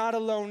that you are not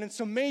alone. And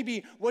so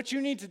maybe what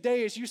you need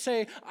today is you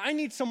say, I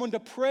need someone to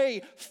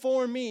pray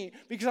for me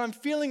because I'm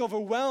feeling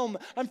overwhelmed,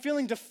 I'm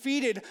feeling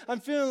defeated, I'm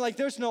feeling like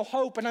there's no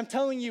hope, and I'm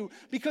telling you,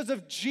 because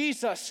of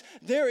Jesus,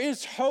 there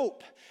is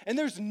hope. And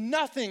there's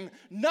nothing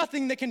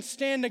that can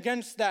stand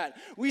against that.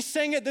 We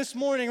sang it this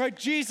morning, right?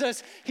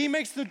 Jesus, he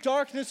makes the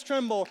darkness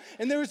tremble.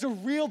 And there is a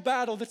real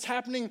battle that's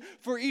happening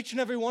for each and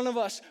every one of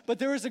us. But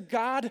there is a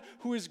God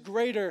who is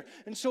greater.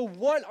 And so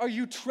what are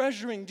you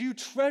treasuring? Do you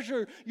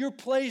treasure your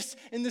place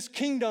in this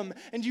kingdom?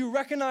 And do you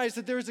recognize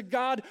that there is a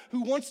God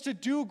who wants to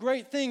do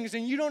great things?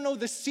 And you don't know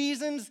the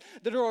seasons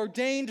that are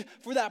ordained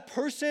for that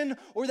person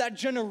or that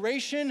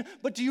generation.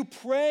 But do you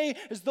pray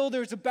as though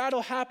there's a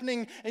battle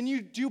happening, and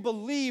you do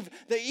believe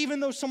that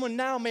even though someone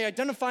now may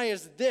identify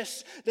as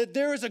this, that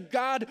there is a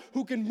God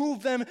who can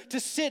move them to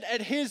sit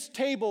at his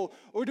table?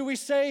 Or do we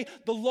say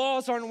the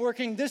laws aren't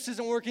working, this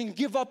isn't working,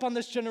 give up on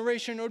this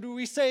generation? Or do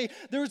we say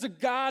there is a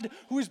God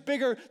who is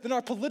bigger than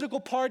our political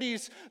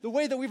parties, the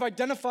way that we've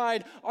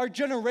identified our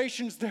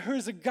generations? There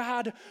is a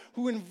God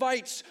who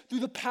invites through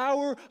the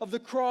power of the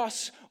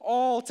cross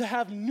all to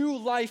have new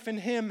life in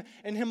him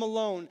and him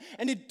alone.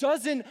 And it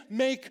doesn't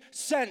make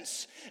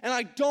sense, and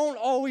I don't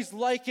always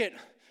like it,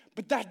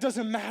 but that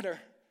doesn't matter.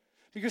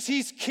 Because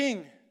he's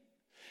king,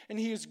 and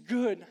he is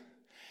good,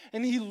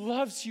 and he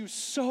loves you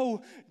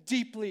so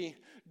deeply.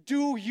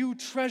 Do you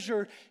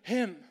treasure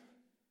him?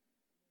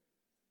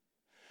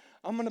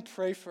 I'm going to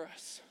pray for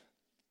us.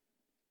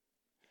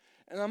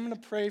 And I'm going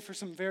to pray for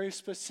some very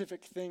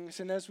specific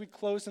things. And as we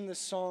close in this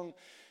song,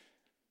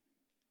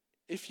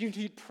 if you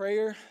need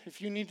prayer,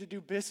 if you need to do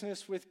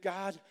business with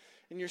God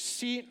in your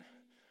seat,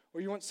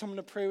 or you want someone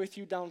to pray with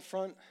you down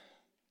front,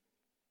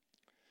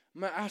 I'm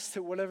going to ask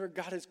that whatever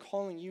God is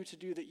calling you to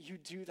do, that you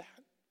do that.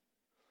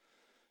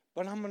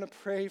 But I'm going to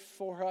pray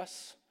for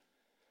us.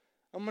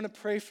 I'm going to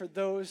pray for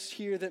those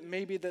here that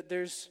maybe that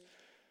there's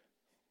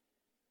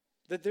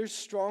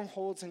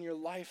strongholds in your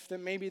life, that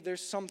maybe there's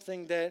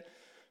something that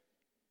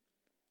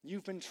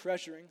you've been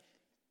treasuring.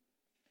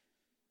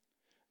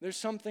 There's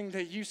something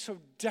that you so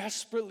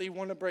desperately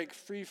want to break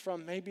free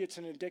from. Maybe it's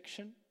an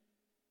addiction.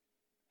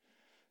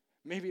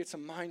 Maybe it's a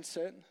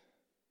mindset.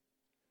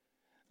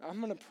 I'm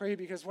going to pray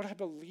because what I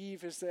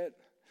believe is that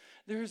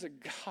there is a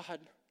God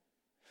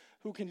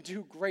who can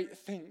do great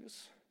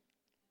things,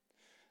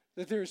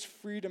 that there is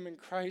freedom in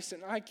Christ,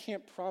 and I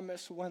can't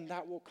promise when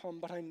that will come,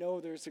 but I know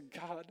there's a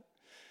God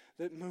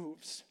that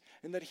moves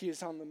and that he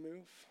is on the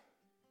move.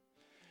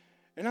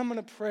 And I'm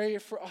going to pray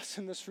for us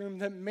in this room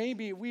that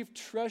maybe we've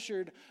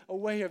treasured a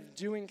way of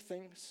doing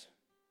things,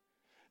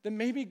 that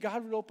maybe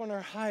God would open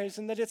our eyes,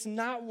 and that it's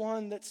not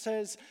one that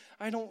says,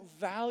 I don't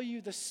value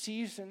the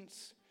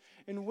seasons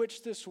in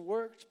which this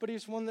worked, but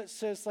he's one that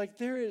says, like,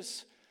 there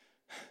is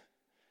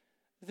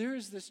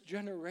this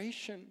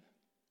generation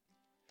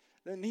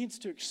that needs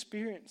to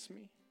experience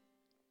me.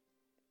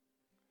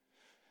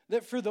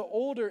 That for the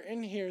older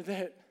in here,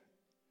 that,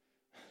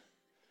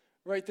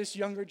 right, this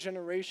younger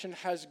generation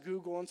has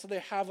Google, and so they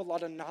have a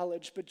lot of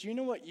knowledge, but do you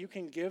know what you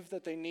can give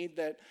that they need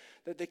that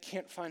they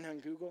can't find on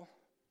Google?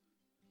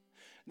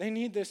 They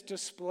need this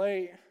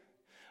display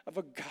of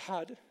a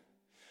God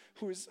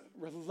who is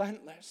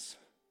relentless.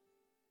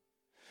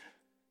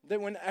 That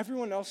when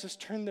everyone else has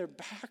turned their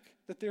back,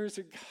 that there is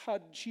a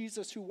God,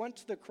 Jesus, who went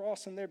to the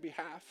cross on their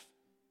behalf.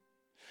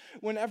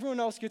 When everyone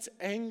else gets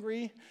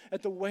angry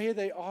at the way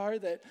they are,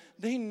 that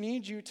they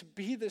need you to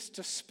be this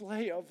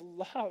display of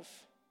love.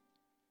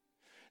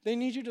 They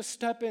need you to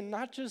step in,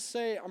 not just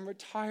say, I'm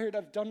retired,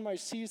 I've done my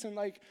season.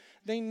 Like,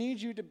 they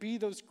need you to be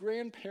those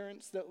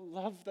grandparents that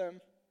love them.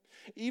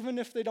 Even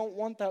if they don't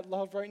want that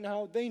love right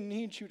now, they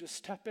need you to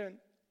step in.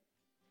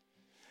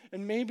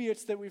 And maybe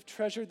it's that we've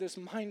treasured this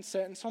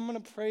mindset. And so I'm going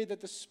to pray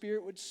that the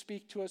Spirit would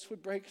speak to us,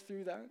 would break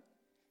through that.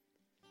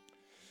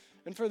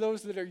 And for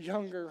those that are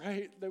younger,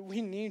 right, that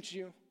we need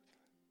you.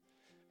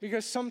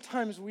 Because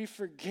sometimes we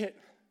forget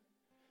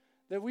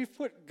that we've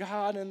put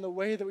God and the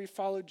way that we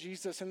follow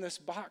Jesus in this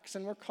box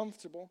and we're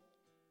comfortable.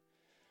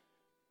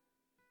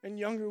 And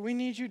younger, we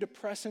need you to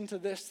press into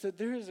this, that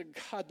there is a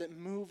God that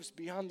moves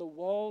beyond the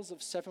walls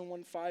of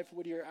 715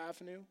 Whittier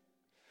Avenue,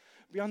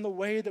 beyond the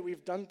way that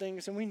we've done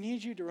things. And we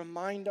need you to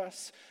remind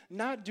us,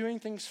 not doing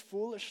things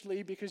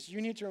foolishly, because you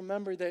need to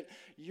remember that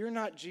you're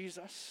not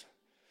Jesus.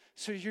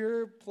 So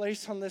your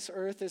place on this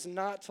earth is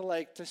not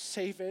to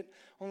save it.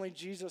 Only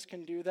Jesus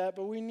can do that.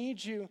 But we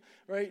need you,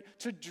 right,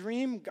 to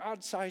dream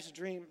God-sized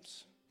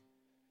dreams.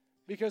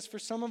 Because for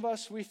some of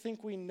us, we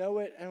think we know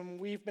it, and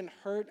we've been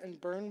hurt and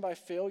burned by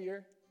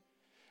failure.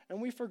 And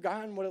we've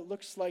forgotten what it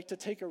looks like to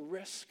take a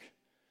risk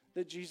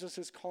that Jesus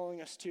is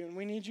calling us to. And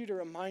we need you to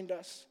remind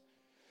us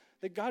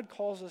that God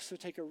calls us to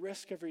take a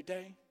risk every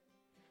day,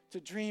 to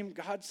dream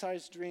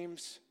God-sized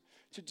dreams,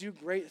 to do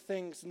great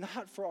things,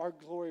 not for our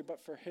glory,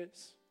 but for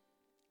His.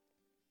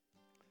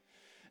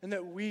 And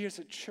that we as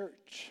a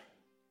church,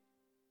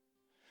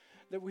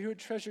 that we would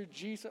treasure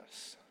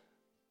Jesus,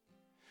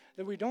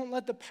 that we don't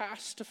let the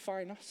past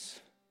define us,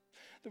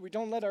 that we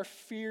don't let our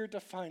fear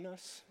define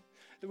us,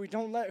 that we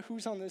don't let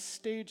who's on this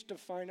stage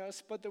define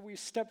us, but that we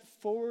step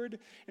forward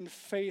in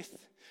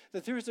faith,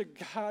 that there is a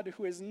God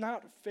who has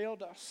not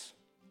failed us,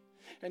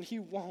 and He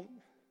won't,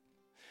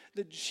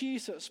 that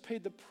Jesus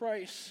paid the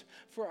price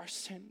for our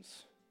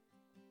sins.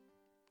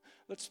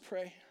 Let's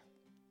pray.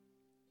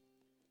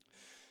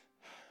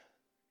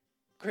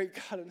 Great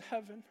God in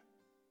heaven,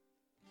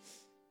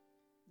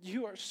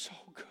 you are so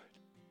good.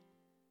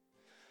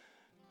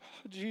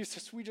 Oh,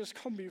 Jesus, we just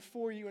come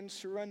before you in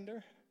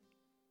surrender.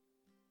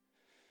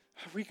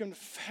 We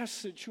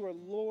confess that you are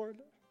Lord,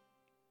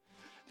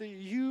 that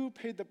you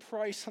paid the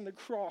price on the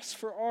cross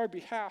for our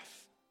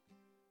behalf.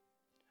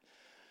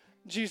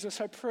 Jesus,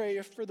 I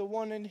pray for the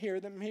one in here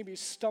that maybe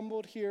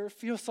stumbled here,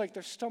 feels like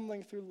they're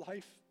stumbling through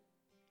life,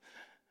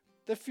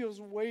 that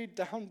feels weighed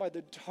down by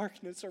the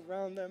darkness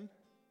around them.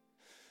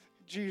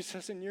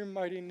 Jesus, in your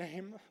mighty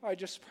name, I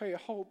just pray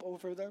hope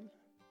over them.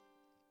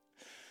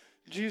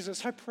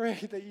 Jesus, I pray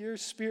that your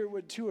Spirit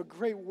would do a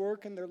great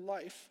work in their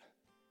life.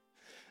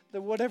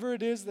 That whatever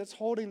it is that's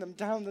holding them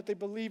down, that they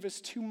believe is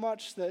too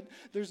much, that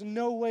there's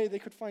no way they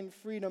could find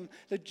freedom,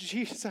 that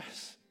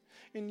Jesus,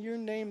 in your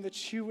name,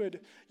 that you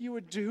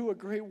would do a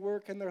great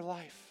work in their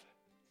life.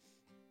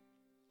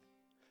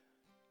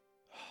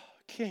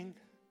 King,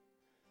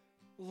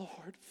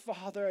 Lord,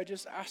 Father, I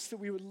just ask that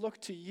we would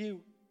look to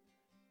you.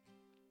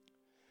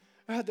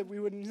 God, that we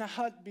would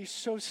not be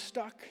so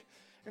stuck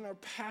in our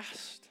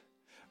past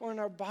or in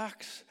our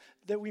box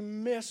that we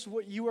miss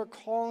what you are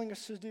calling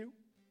us to do.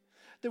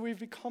 That we've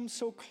become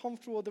so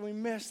comfortable that we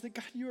miss that,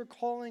 God, you are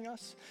calling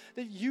us,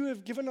 that you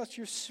have given us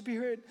your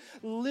Spirit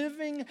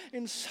living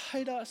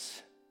inside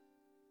us.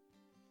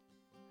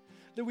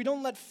 That we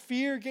don't let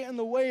fear get in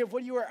the way of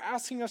what you are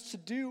asking us to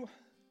do.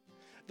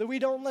 That we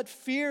don't let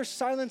fear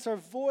silence our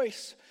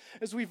voice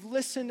as we've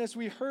listened, as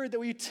we heard, that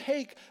we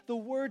take the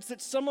words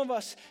that some of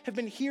us have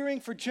been hearing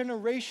for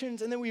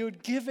generations and that we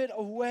would give it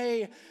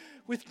away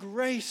with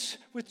grace,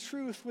 with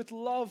truth, with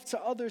love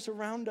to others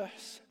around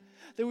us.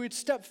 That we would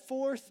step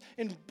forth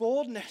in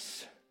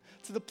boldness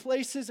to the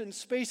places and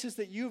spaces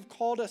that you've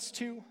called us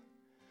to.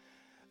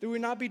 That we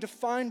would not be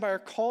defined by our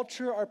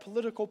culture, our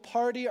political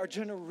party, our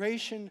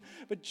generation,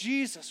 but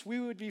Jesus, we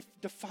would be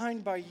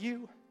defined by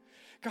you.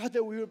 God,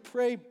 that we would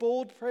pray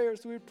bold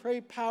prayers, we would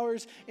pray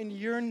powers in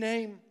your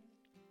name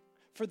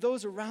for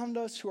those around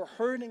us who are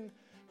hurting,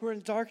 who are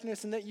in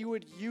darkness, and that you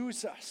would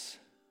use us.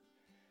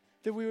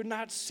 That we would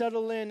not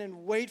settle in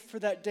and wait for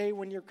that day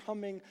when you're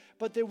coming,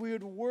 but that we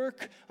would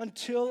work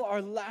until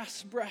our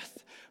last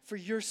breath for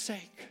your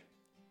sake.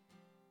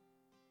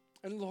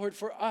 And Lord,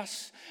 for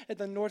us at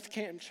the North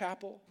Canton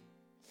Chapel,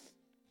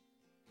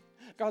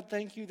 God,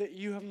 thank you that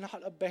you have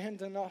not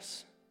abandoned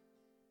us.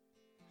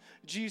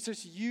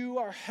 Jesus, you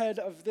are head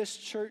of this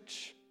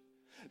church.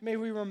 May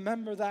we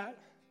remember that.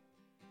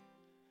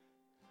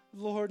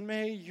 Lord,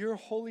 may your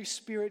Holy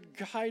Spirit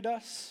guide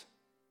us.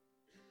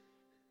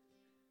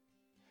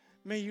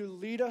 May you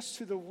lead us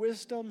to the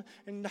wisdom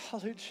and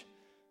knowledge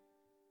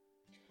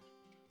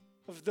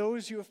of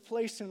those you have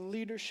placed in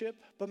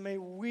leadership, but may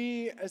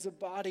we as a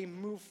body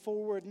move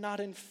forward not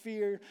in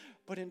fear,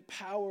 but in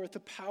power, the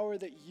power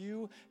that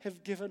you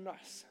have given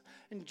us.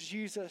 And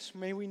Jesus,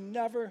 may we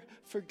never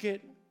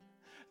forget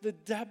the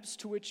depths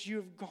to which you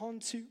have gone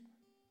to,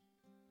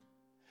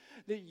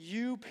 that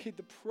you paid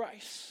the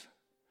price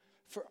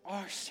for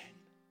our sin,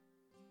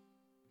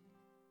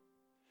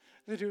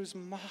 that it was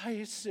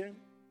my sin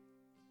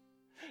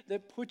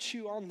that put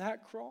you on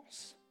that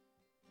cross.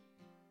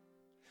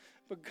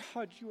 But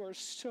God, you are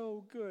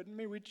so good.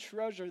 May we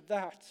treasure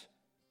that.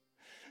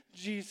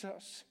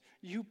 Jesus,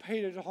 you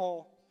paid it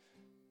all.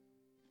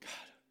 God,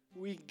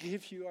 we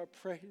give you our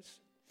praise.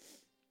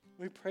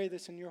 We pray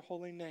this in your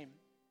holy name.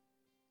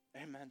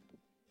 Amen.